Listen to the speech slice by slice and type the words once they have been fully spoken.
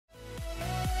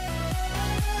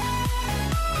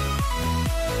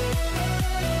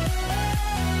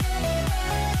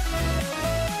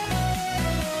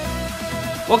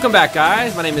Welcome back,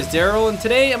 guys. My name is Daryl, and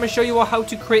today I'm going to show you all how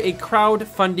to create a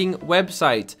crowdfunding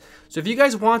website. So if you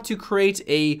guys want to create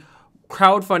a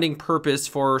crowdfunding purpose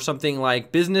for something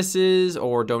like businesses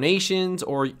or donations,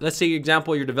 or let's say, for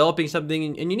example, you're developing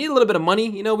something and you need a little bit of money,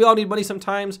 you know, we all need money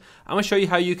sometimes. I'm going to show you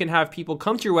how you can have people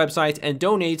come to your website and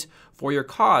donate for your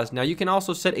cause. Now, you can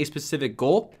also set a specific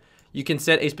goal. You can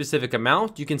set a specific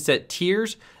amount. You can set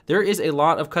tiers. There is a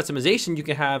lot of customization you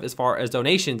can have as far as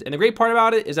donations. And the great part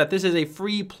about it is that this is a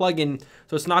free plugin,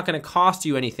 so it's not going to cost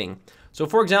you anything. So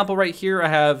for example, right here, I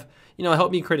have,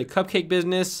 help me create a cupcake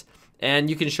business, and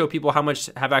you can show people how much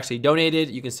have actually donated.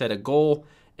 You can set a goal,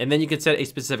 and then you can set a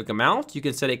specific amount. You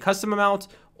can set a custom amount,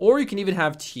 or you can even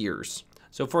have tiers.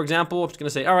 So for example, I'm just going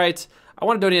to say, all right, I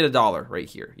want to donate $1 right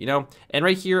here, and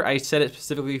right here, I set it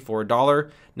specifically for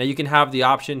 $1. Now you can have the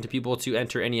option to people to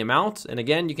enter any amount. And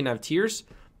again, you can have tiers,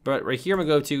 but right here, I'm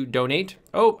gonna go to donate.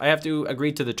 Oh, I have to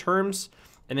agree to the terms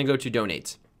and then go to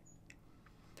donate.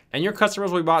 And your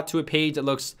customers will be brought to a page that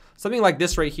looks something like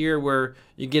this right here, where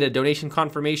you get a donation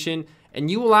confirmation, and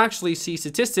you will actually see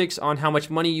statistics on how much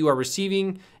money you are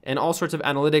receiving and all sorts of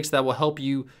analytics that will help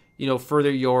you, further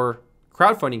your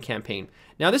crowdfunding campaign.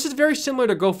 Now, this is very similar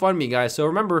to GoFundMe, guys. So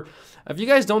remember, if you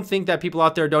guys don't think that people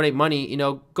out there donate money,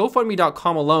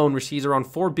 GoFundMe.com alone receives around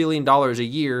 $4 billion a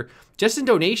year just in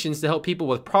donations to help people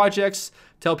with projects,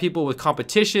 to help people with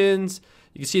competitions.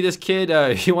 You can see this kid,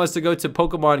 he wants to go to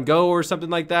Pokemon Go or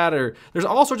something like that, or there's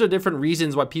all sorts of different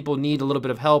reasons why people need a little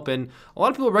bit of help, and a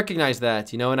lot of people recognize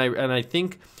that, and I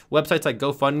think websites like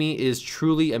GoFundMe is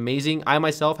truly amazing. I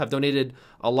myself have donated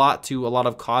a lot to a lot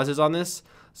of causes on this.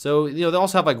 So, they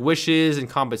also have like wishes and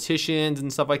competitions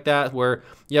and stuff like that, where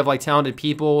you have like talented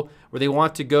people where they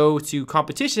want to go to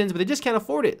competitions, but they just can't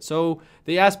afford it. So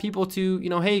they ask people to,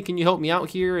 hey, can you help me out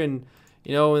here? And,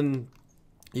 and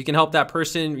you can help that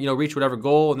person, reach whatever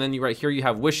goal. And then right here, you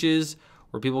have wishes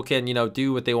where people can,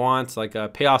 do what they want, like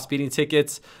pay off speeding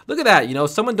tickets. Look at that.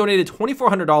 Someone donated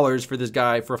 $2,400 for this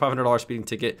guy for a $500 speeding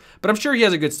ticket, but I'm sure he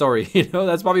has a good story.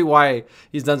 That's probably why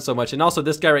he's done so much. And also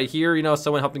this guy right here,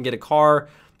 someone helped him get a car.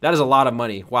 That is a lot of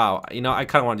money. Wow. I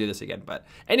kind of want to do this again, but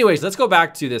anyways, let's go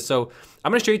back to this. So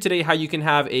I'm going to show you today how you can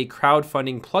have a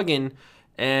crowdfunding plugin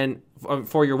and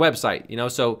for your website,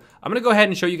 so I'm going to go ahead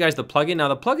and show you guys the plugin. Now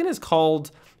the plugin is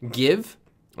called Give.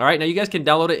 All right. Now you guys can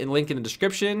download it and link in the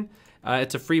description.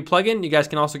 It's a free plugin. You guys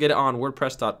can also get it on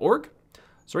wordpress.org.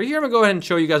 So right here, I'm gonna go ahead and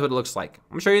show you guys what it looks like.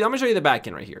 I'm gonna show you the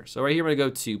backend right here. So right here, I'm gonna go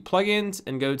to plugins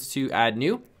and go to add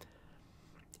new.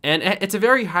 And it's a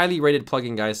very highly rated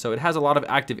plugin, guys. So it has a lot of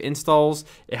active installs.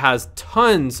 It has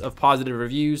tons of positive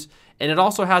reviews, and it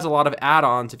also has a lot of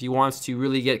add-ons if you want to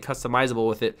really get customizable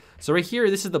with it. So right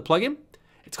here, this is the plugin.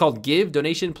 It's called Give,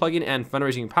 donation plugin and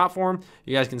fundraising platform.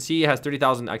 You guys can see it has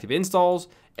 30,000 active installs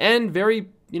and very,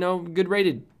 good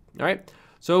rated. All right.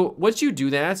 So once you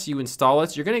do that, you install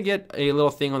it, you're going to get a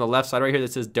little thing on the left side right here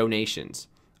that says donations.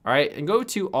 All right. And go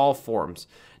to all forms.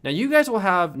 Now you guys will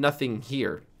have nothing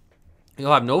here.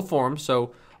 You'll have no forms.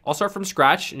 So I'll start from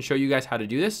scratch and show you guys how to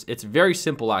do this. It's very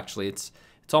simple, actually. It's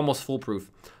almost foolproof.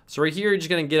 So right here, you're just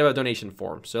going to get a donation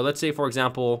form. So let's say, for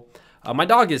example, my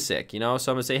dog is sick, so I'm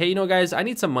going to say, hey, guys, I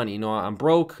need some money. I'm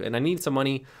broke and I need some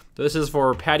money. So this is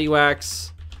for Patty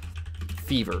Wax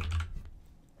fever.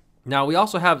 Now, we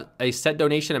also have a set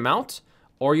donation amount,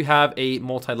 or you have a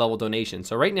multi-level donation.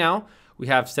 So right now, we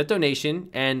have set donation,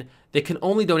 and they can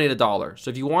only donate $1. So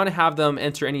if you want to have them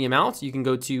enter any amount, you can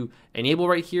go to enable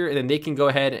right here, and then they can go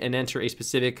ahead and enter a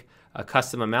specific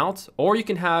custom amount, or you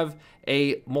can have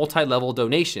a multi-level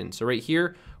donation. So right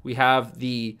here, we have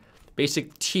the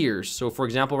basic tiers. So for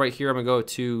example, right here, I'm going to go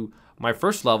to my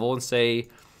first level and say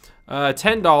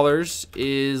 $10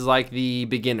 is like the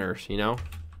beginner,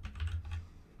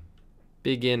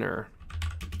 beginner.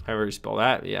 However you spell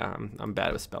that. Yeah, I'm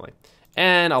bad with spelling.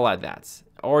 And I'll add that.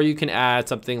 Or you can add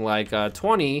something like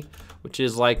 20, which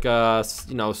is like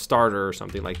starter or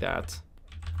something like that.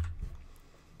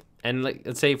 And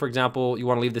let's say, for example, you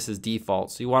want to leave this as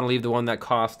default. So you want to leave the one that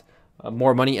cost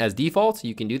more money as default. So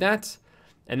you can do that.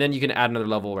 And then you can add another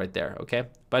level right there. Okay.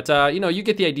 But you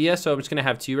get the idea. So I'm just going to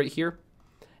have 2 right here.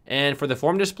 And for the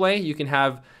form display, you can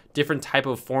have different type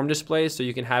of form displays. So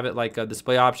you can have it like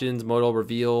display options, modal,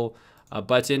 reveal,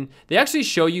 button. They actually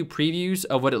show you previews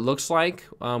of what it looks like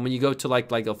when you go to like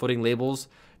footing labels.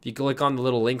 If you click on the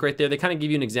little link right there, they kind of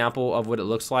give you an example of what it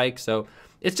looks like. So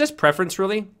it's just preference,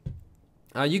 really.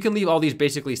 You can leave all these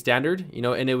basically standard,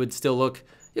 and it would still look,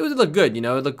 it would look good, it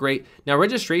would look great. Now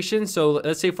registration, so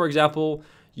let's say, for example,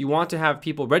 you want to have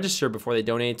people register before they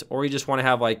donate, or you just want to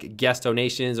have like guest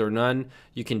donations or none,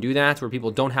 you can do that where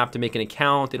people don't have to make an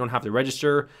account, they don't have to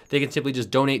register, they can simply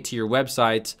just donate to your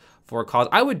website for a cause.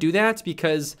 I would do that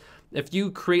because if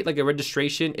you create like a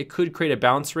registration, it could create a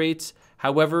bounce rate.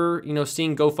 However, you know,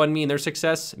 seeing GoFundMe and their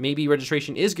success, maybe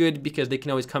registration is good because they can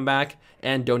always come back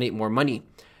and donate more money.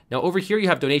 Now over here, you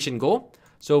have donation goal.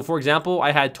 So for example,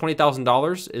 I had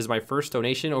 $20,000 is my first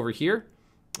donation over here,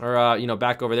 or you know,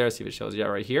 back over there. Let's see if it shows. Yeah,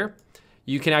 right here.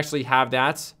 You can actually have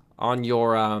that on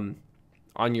your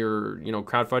you know,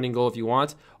 crowdfunding goal if you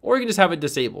want, or you can just have it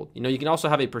disabled. You know, you can also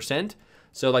have a percent.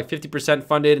 So like 50%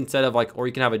 funded instead of like, or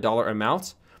you can have a dollar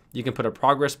amount. You can put a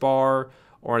progress bar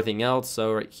or anything else.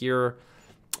 So right here,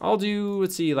 I'll do,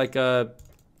 let's see, like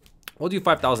we'll do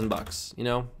 $5,000, you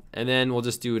know, and then we'll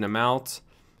just do an amount.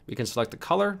 We can select the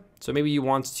color. So maybe you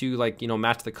want to like, you know,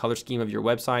 match the color scheme of your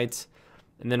website.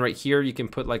 And then right here, you can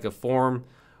put like a form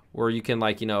where you can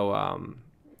like, you know,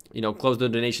 close the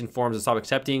donation forms and stop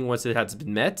accepting once it has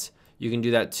been met. You can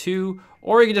do that too,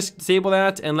 or you can just disable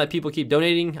that and let people keep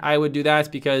donating. I would do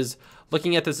that because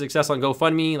looking at the success on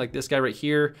GoFundMe, like this guy right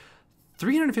here,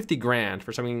 350 grand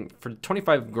for something, for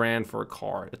 25 grand for a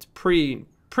car. That's pretty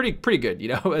good, you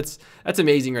know. That's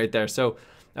amazing right there. So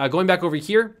going back over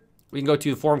here, we can go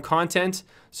to form content.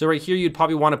 So right here, you'd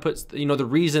probably want to put, you know, the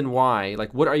reason why,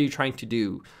 like what are you trying to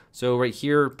do? So right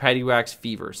here, patty wax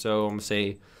fever. So I'm gonna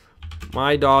say,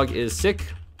 my dog is sick.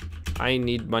 I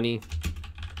need money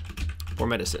for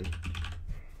medicine.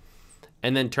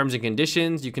 And then terms and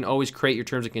conditions, you can always create your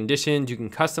terms and conditions. You can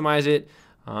customize it.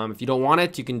 If you don't want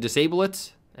it, you can disable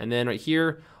it. And then right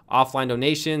here, offline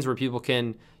donations, where people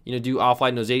can, you know, do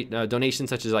offline donations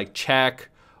such as like check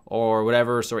or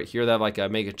whatever. So right here, they have like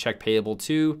make a check payable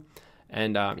too.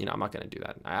 And you know, I'm not gonna do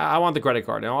that. I want the credit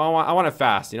card. I want it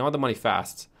fast. You know, I want the money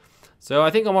fast. So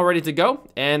I think I'm all ready to go,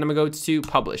 and I'm gonna go to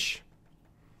publish.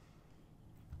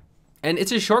 And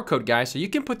it's a shortcode, guys, so you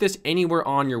can put this anywhere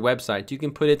on your website. You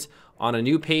can put it on a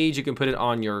new page. You can put it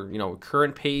on your, you know,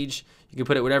 current page. You can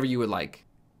put it whatever you would like.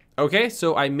 Okay,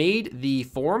 so I made the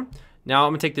form. Now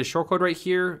I'm gonna take this shortcode right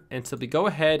here and simply go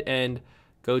ahead and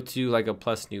go to like a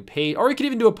plus new page, or you can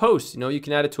even do a post. You know, you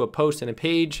can add it to a post and a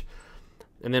page.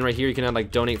 And then right here, you can add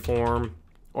like donate form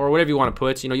or whatever you want to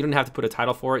put. You know, you don't have to put a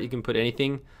title for it. You can put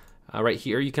anything. Right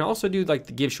here, you can also do like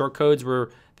the give shortcodes where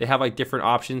they have like different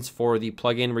options for the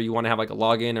plugin where you want to have like a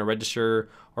login or register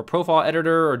or profile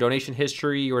editor or donation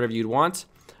history or whatever you'd want.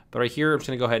 But right here, I'm just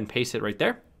gonna go ahead and paste it right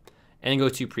there and go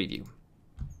to preview.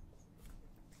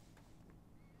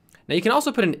 Now you can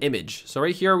also put an image. So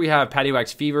right here we have patty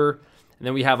wax fever, and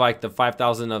then we have like the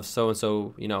 5,000 of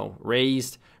so-and-so, you know,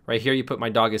 raised. Right here you put my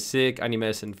dog is sick, I need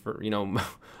medicine for, you know,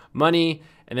 money.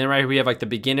 And then right here we have like the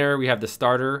beginner, we have the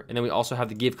starter, and then we also have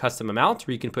the give custom amount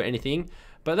where you can put anything.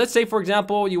 But let's say, for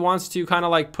example, you want to kind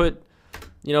of like put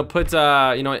you know,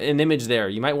 an image there.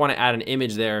 You might want to add an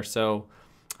image there. So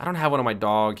I don't have one of my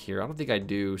dog here. I don't think I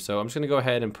do. So I'm just gonna go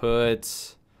ahead and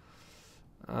put,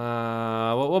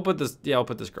 we'll put this. Yeah, I'll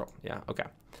put this girl. Yeah, okay.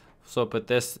 So I'll put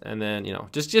this, and then, you know,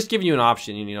 just giving you an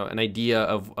option, you know, an idea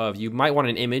of you might want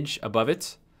an image above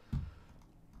it.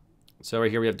 So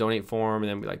right here we have donate form, and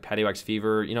then we like patty wax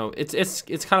fever. You know, it's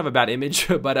kind of a bad image,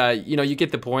 but you know, you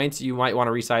get the point. You might want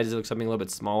to resize it to look something a little bit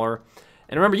smaller.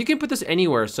 And remember, you can put this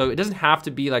anywhere, so it doesn't have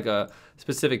to be like a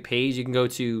specific page. You can go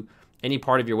to any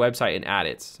part of your website and add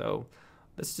it. So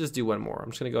let's just do one more.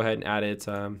 I'm just gonna go ahead and add it.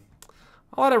 I'll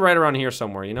add it right around here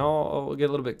somewhere. You know, I'll get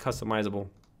a little bit customizable.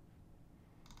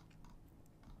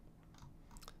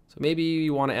 So maybe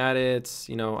you want to add it,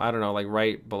 you know, I don't know, like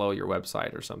right below your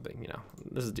website or something, you know.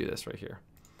 Let's do this right here.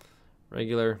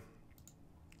 Regular.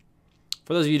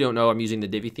 For those of you who don't know, I'm using the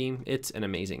Divi theme. It's an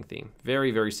amazing theme.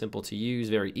 Very, very simple to use,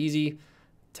 very easy.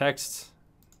 Text,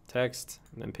 and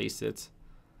then paste it.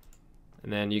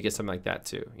 And then you get something like that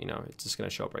too. You know, it's just going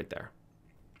to show up right there.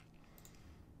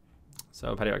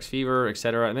 So patty wax fever,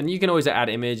 etc. And then you can always add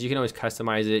image. You can always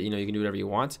customize it. You know, you can do whatever you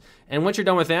want. And once you're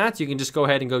done with that, you can just go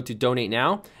ahead and go to donate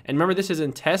now. And remember, this is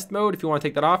in test mode. If you want to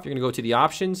take that off, you're going to go to the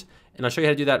options, and I'll show you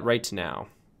how to do that right now.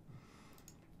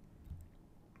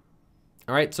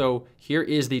 All right, so here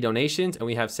is the donations, and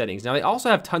we have settings. Now they also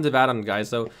have tons of add-ons, guys.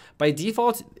 So by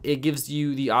default, it gives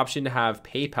you the option to have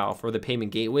PayPal for the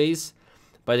payment gateways.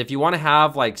 But if you want to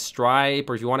have like Stripe,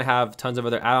 or if you want to have tons of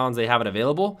other add-ons, they have it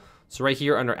available. So right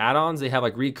here under add-ons, they have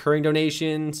like recurring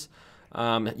donations.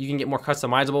 You can get more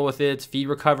customizable with it, fee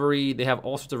recovery. They have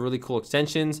all sorts of really cool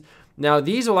extensions. Now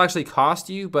these will actually cost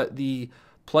you, but the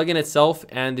plugin itself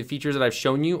and the features that I've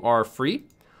shown you are free.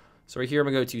 So right here, I'm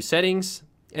gonna go to settings.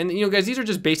 And you know, guys, these are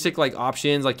just basic like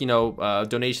options, like, you know,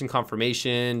 donation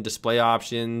confirmation, display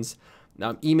options,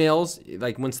 emails,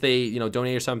 like once they,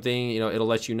 donate or something, it'll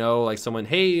let you know, like someone,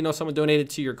 hey, someone donated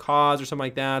to your cause or something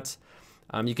like that.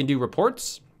 You can do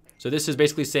reports. So this is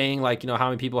basically saying like, how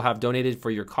many people have donated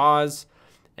for your cause,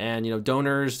 and,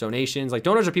 donors, donations, like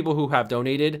donors are people who have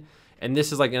donated. And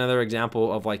this is like another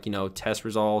example of like, test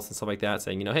results and stuff like that,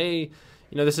 saying, hey,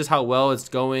 this is how well it's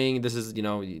going. This is,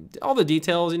 all the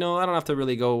details, I don't have to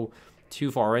really go too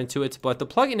far into it, but the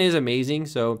plugin is amazing.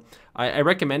 So I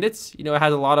recommend it. It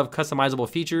has a lot of customizable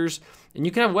features, and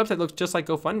you can have a website that looks just like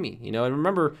GoFundMe, and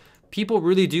remember, people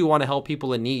really do want to help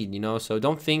people in need, so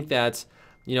don't think that,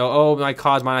 oh, my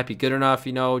cause might not be good enough,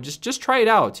 just try it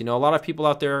out. A lot of people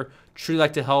out there truly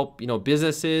like to help,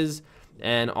 businesses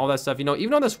and all that stuff.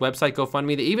 Even on this website,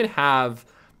 GoFundMe, they even have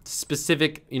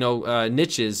specific,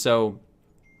 niches. So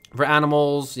for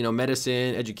animals,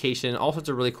 medicine, education, all sorts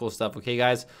of really cool stuff. Okay,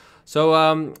 guys.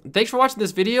 So thanks for watching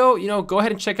this video. Go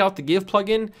ahead and check out the Give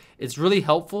plugin. It's really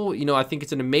helpful. I think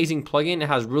it's an amazing plugin. It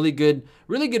has really good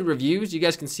reviews. You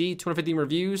guys can see 215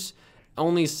 reviews,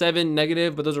 only 7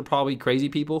 negative, but those are probably crazy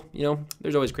people.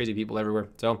 There's always crazy people everywhere.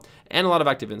 So, and a lot of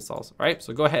active installs. All right,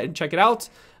 so go ahead and check it out.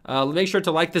 Make sure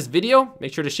to like this video.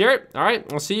 Make sure to share it. All right,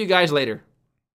 I'll see you guys later.